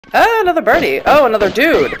Oh, another birdie. Oh, another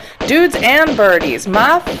dude. Dudes and birdies.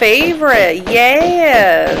 My favorite.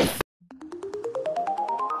 Yes.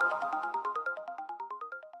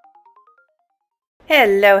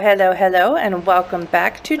 Hello, hello, hello, and welcome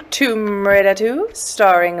back to Tomb Raider 2,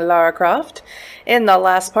 starring Lara Croft. In the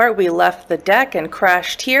last part, we left the deck and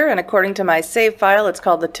crashed here, and according to my save file, it's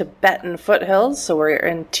called the Tibetan Foothills, so we're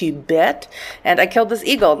in Tibet. And I killed this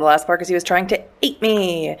eagle in the last part because he was trying to eat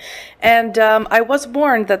me. And I was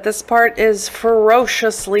warned that this part is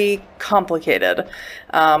ferociously complicated.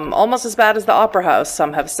 Almost as bad as the Opera House,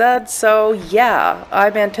 some have said, so yeah,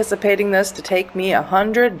 I'm anticipating this to take me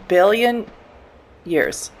 100 billion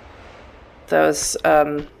years. Those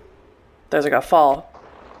are gonna fall.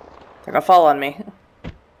 They're gonna fall on me.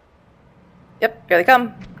 Yep, here they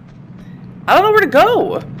come. I don't know where to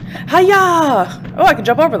go! Hiya! Oh, I can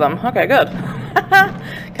jump over them. Okay, good.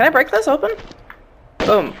 Can I break this open?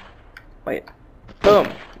 Boom. Wait. Boom.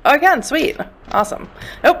 Oh, I can. Sweet. Awesome.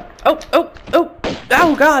 Oh, oh, oh, oh!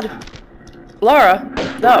 Oh, God! Lara!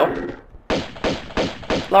 No.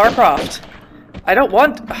 Lara Croft. I don't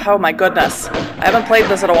want... Oh my goodness. I haven't played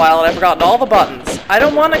this in a while and I've forgotten all the buttons. I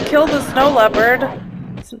don't want to kill the snow leopard.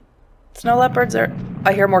 Snow leopards are...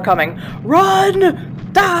 I hear more coming.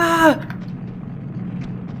 Run! Ah!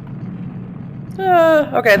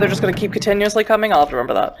 Okay, they're just going to keep continuously coming. I'll have to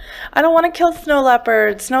remember that. I don't want to kill snow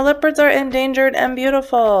leopards. Snow leopards are endangered and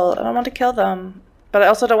beautiful. I don't want to kill them. But I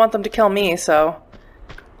also don't want them to kill me, so...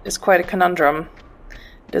 It's quite a conundrum.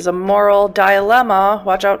 It is a moral dilemma.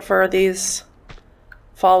 Watch out for these...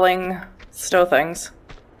 falling snow things.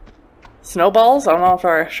 Snowballs? I don't know if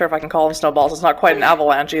I'm sure if I can call them snowballs. It's not quite an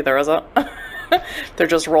avalanche either, is it? They're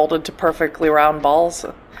just rolled into perfectly round balls. I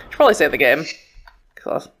should probably save the game.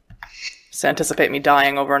 Just anticipate me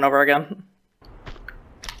dying over and over again.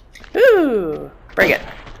 Ooh! Break it.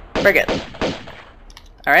 Break it.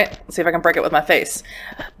 Alright, let's see if I can break it with my face.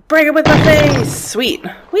 Break it with my face! Sweet.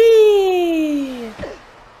 Whee!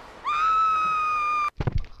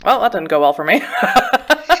 Well, that didn't go well for me.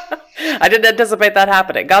 I didn't anticipate that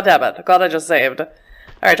happening. God damn it. Glad I just saved.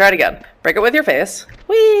 Alright, try it again. Break it with your face.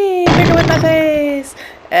 Whee! Break it with my face!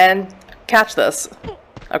 And catch this.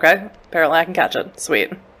 Okay, apparently I can catch it.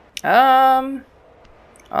 Sweet. Oh,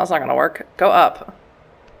 that's not gonna work. Go up.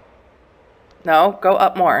 No, go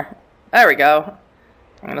up more. There we go.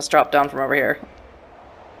 I'm gonna drop down from over here.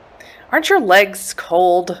 Aren't your legs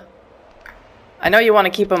cold? I know you want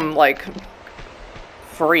to keep them, like...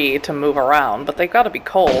 free to move around, but they've got to be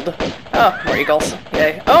cold. Oh, more eagles.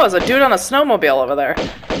 Yay. Oh, there's a dude on a snowmobile over there.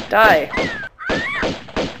 Die.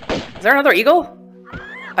 Is there another eagle?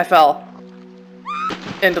 I fell.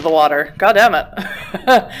 Into the water. God damn it.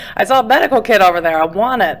 I saw a medical kit over there. I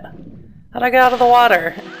want it. How'd I get out of the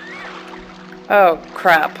water? Oh,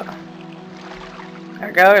 crap. There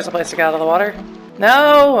we go. There's a place to get out of the water.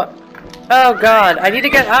 No! Oh, God. I need to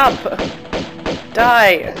get up.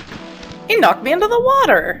 Die. He knocked me into the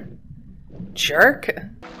water! Jerk.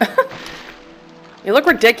 You look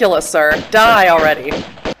ridiculous, sir. Die already.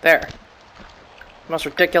 There. Most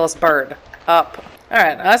ridiculous bird. Up.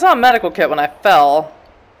 Alright, I saw a medical kit when I fell,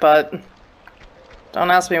 but...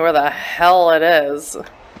 Don't ask me where the hell it is.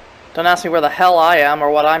 Don't ask me where the hell I am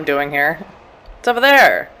or what I'm doing here. It's over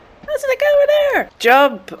there! How's it go over there?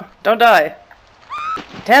 Jump! Don't die.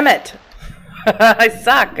 Damn it! I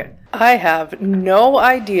suck! I have no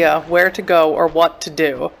idea where to go or what to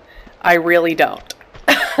do. I really don't.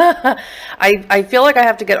 I feel like I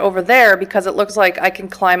have to get over there because it looks like I can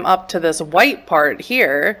climb up to this white part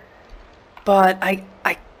here. But I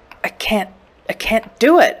can't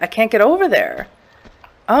do it. I can't get over there.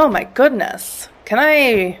 Oh my goodness. Can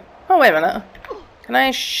I... Oh, wait a minute. Can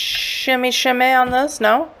I shimmy on this?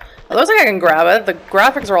 No? It looks like I can grab it. The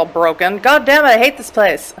graphics are all broken. God damn it, I hate this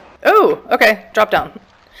place. Ooh, okay. Drop down.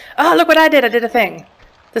 Ah, look what I did! I did a thing!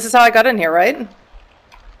 This is how I got in here, right?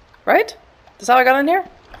 Right? This is how I got in here?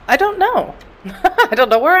 I don't know. I don't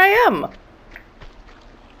know where I am.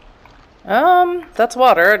 That's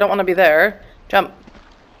water. I don't want to be there. Jump.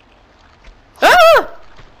 Ah!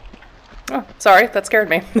 Oh, sorry. That scared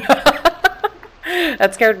me.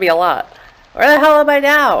 That scared me a lot. Where the hell am I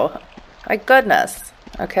now? My goodness.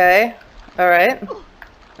 Okay. Alright.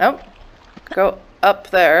 Nope. Go up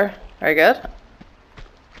there. Very good.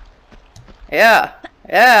 Yeah,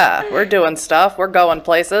 yeah, we're doing stuff. We're going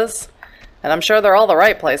places. And I'm sure they're all the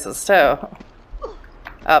right places, too.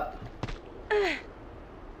 Up.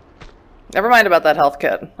 Never mind about that health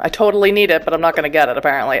kit. I totally need it, but I'm not going to get it,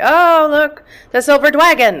 apparently. Oh, look! The silver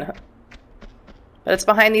dragon! But it's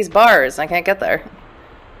behind these bars. I can't get there.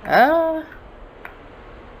 Oh,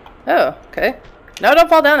 okay. No, don't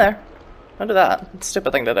fall down there. Don't do that. It's a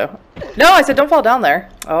stupid thing to do. No, I said don't fall down there.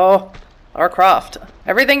 Oh, Lara Croft.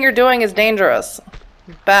 Everything you're doing is dangerous.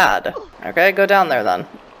 Bad. Okay, go down there then.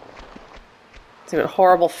 See what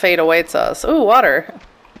horrible fate awaits us. Ooh, water.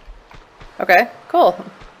 Okay, cool.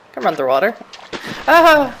 Can run through water.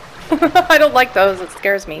 Ah! I don't like those. It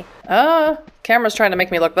scares me. Camera's trying to make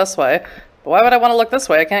me look this way. But why would I want to look this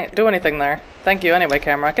way? I can't do anything there. Thank you anyway,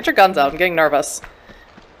 camera. Get your guns out. I'm getting nervous.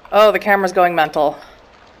 Oh, the camera's going mental.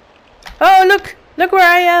 Oh, look! Look where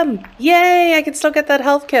I am! Yay! I can still get that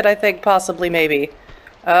health kit, I think, possibly, maybe.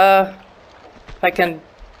 If I can...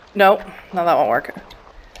 No, that won't work.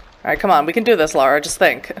 Alright, come on. We can do this, Lara. Just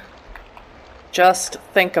think. Just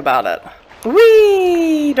think about it.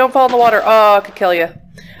 Whee! Don't fall in the water. Oh, I could kill you.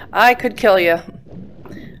 I could kill you.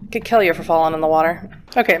 Could kill you for falling in the water.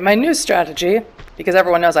 Okay, my new strategy, because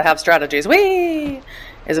everyone knows I have strategies, whee!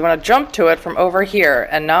 Is I'm going to jump to it from over here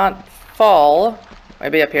and not fall,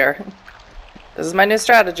 maybe up here. This is my new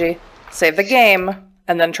strategy. Save the game,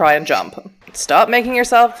 and then try and jump. Stop making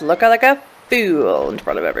yourself look like a fool in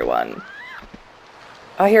front of everyone.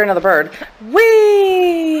 I hear another bird.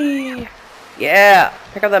 Whee! Yeah!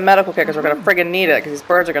 Pick up that medical kit because we're going to friggin' need it because these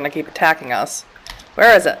birds are going to keep attacking us.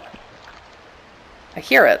 Where is it? I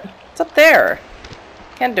hear it. It's up there.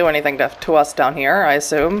 Can't do anything to us down here, I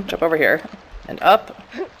assume. Jump over here. And up.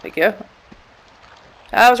 Thank you.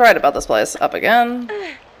 I was right about this place. Up again.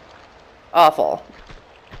 Awful.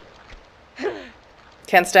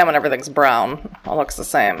 Can't stand when everything's brown. All looks the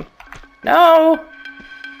same. No!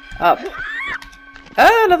 Up.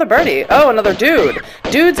 Oh, another birdie. Oh, another dude.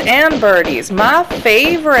 Dudes and birdies. My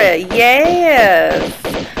favorite. Yes!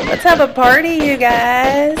 Let's have a party, you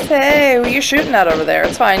guys. Hey, what are you shooting at over there?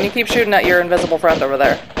 It's fine. You keep shooting at your invisible friend over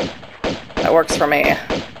there. That works for me.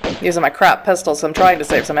 Using my crap pistol, so I'm trying to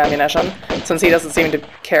save some ammunition, since he doesn't seem to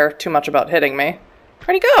care too much about hitting me.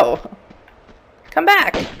 Where'd he go? Come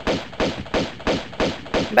back.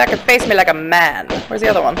 Come back and face me like a man. Where's the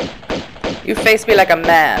other one? You face me like a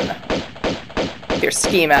man. With your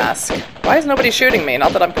ski mask. Why is nobody shooting me?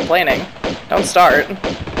 Not that I'm complaining. Don't start.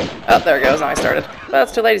 Oh, there it goes. Now I started. But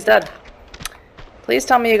it's too late. He's dead. Please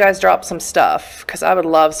tell me you guys dropped some stuff, because I would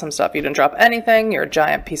love some stuff. You didn't drop anything. You're a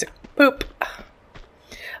giant piece of poop.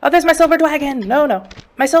 Oh, there's my silver dragon. No, no.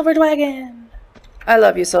 My silver dragon. I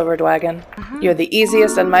love you, silver dragon. You're the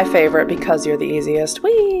easiest and my favorite because you're the easiest.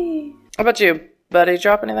 Whee! How about you, buddy?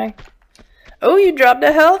 Drop anything? Oh, you dropped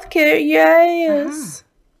a health kit. Yes.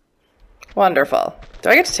 Wonderful. Do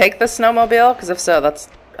I get to take this snowmobile? Because if so, that's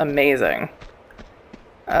amazing.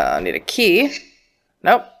 I need a key.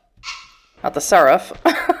 Nope. Not the serif.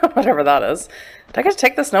 Whatever that is. Do I get to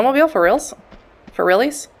take the snowmobile for reals? For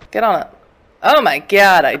realies? Get on it. Oh my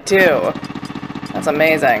god, I do. That's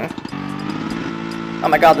amazing. Oh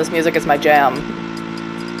my god, this music is my jam.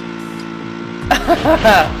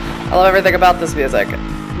 I love everything about this music.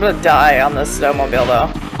 I'm gonna die on this snowmobile though.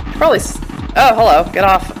 Probably oh, hello. Get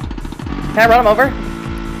off. Can I run him over?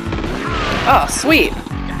 Oh, sweet.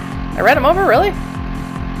 I ran him over? Really?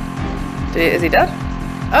 Is he dead?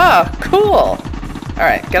 Oh, cool.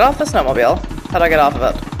 Alright, get off the snowmobile. How do I get off of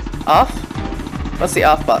it? Off? What's the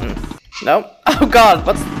off button? Nope. Oh god,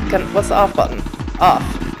 what's the off button? Off.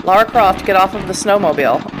 Lara Croft, get off of the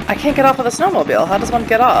snowmobile. I can't get off of the snowmobile. How does one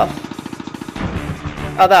get off?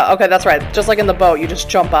 Oh, okay, that's right. Just like in the boat, you just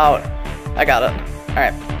jump out. I got it.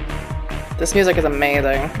 Alright. This music is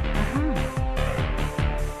amazing.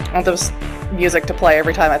 I want this music to play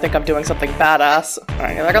every time I think I'm doing something badass.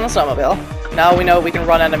 Alright, get back on the snowmobile. Now we know we can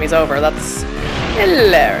run enemies over. That's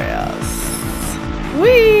hilarious.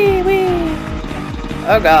 Whee! Whee!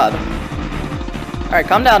 Oh god. Alright,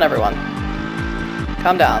 calm down, everyone.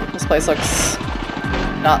 Calm down. This place looks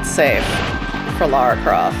not safe for Lara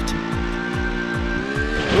Croft.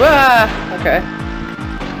 Wah! Okay.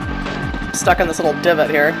 I'm stuck in this little divot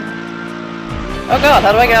here. Oh god,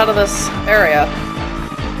 how do I get out of this area?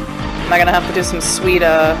 Am I gonna have to do some sweet,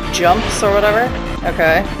 jumps or whatever?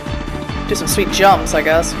 Okay. Do some sweet jumps, I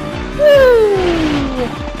guess. Woo!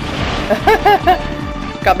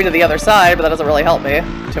 Got me to the other side, but that doesn't really help me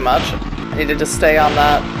too much. I need to just stay on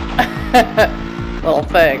that little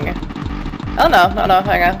thing. Oh no,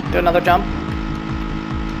 hang on. Do another jump.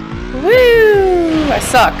 Woo! I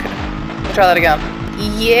suck. Let's try that again.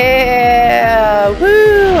 Yeah!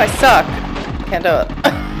 Woo! I suck. Can't do it.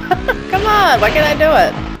 Come on, why can't I do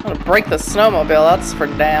it? I'm gonna break the snowmobile, that's for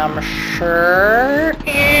damn sure.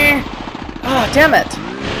 Oh, damn it.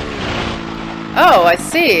 Oh, I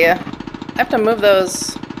see. I have to move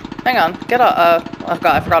those... Hang on, get off. Oh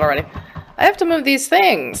god, I forgot already. I have to move these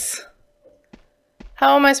things.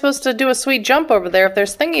 How am I supposed to do a sweet jump over there if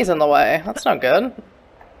there's thingies in the way? That's not good.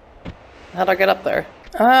 How'd I get up there?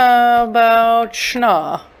 How about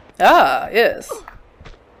schna? Ah, yes.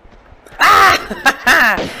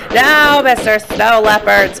 Ah! No, Mr. Snow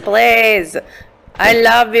Leopards, please! I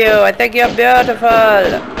love you. I think you're beautiful.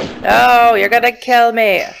 No, you're gonna kill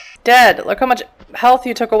me. Dead. Look how much health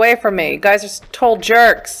you took away from me. You guys are total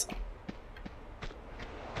jerks.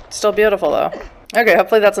 Still beautiful, though. Okay,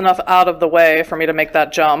 hopefully that's enough out of the way for me to make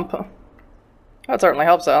that jump. I would certainly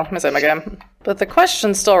hope so. Let me save my game. But the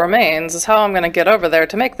question still remains is how I'm going to get over there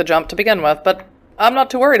to make the jump to begin with, but I'm not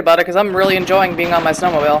too worried about it because I'm really enjoying being on my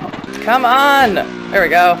snowmobile. Come on! There we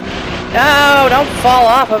go. No, don't fall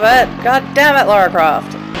off of it! God damn it, Lara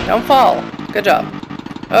Croft! Don't fall. Good job.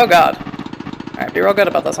 Oh god. Alright, be real good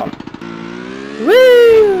about this one.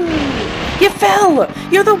 Woo! You fell!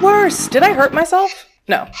 You're the worst! Did I hurt myself?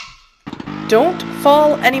 No. Don't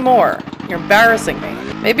fall anymore. You're embarrassing me.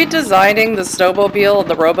 Maybe designing the snowmobile and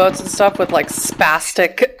the rowboats and stuff with like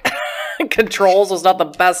spastic controls was not the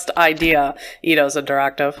best idea. Ito's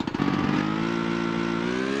Interactive.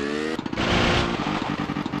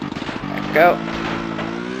 There we go.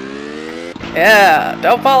 Yeah,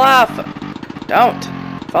 don't fall off. Don't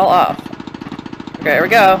fall off. Okay, here we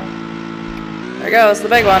go. There we go, it's the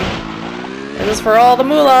big one. This is for all the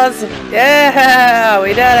mullahs. Yeah, we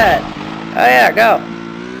did it. Oh yeah, go.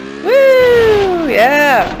 Woo!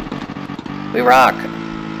 Yeah! We rock!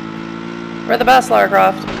 We're the best, Lara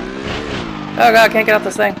Croft. Oh god, can't get up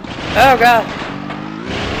this thing. Oh god!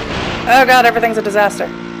 Oh god, everything's a disaster.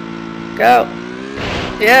 Go!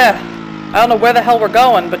 Yeah! I don't know where the hell we're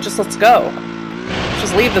going, but just let's go. Let's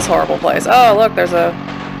just leave this horrible place. Oh, look, there's a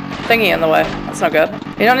thingy in the way. That's no good.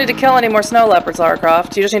 You don't need to kill any more snow leopards, Lara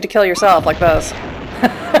Croft. You just need to kill yourself like this.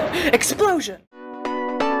 Explosion!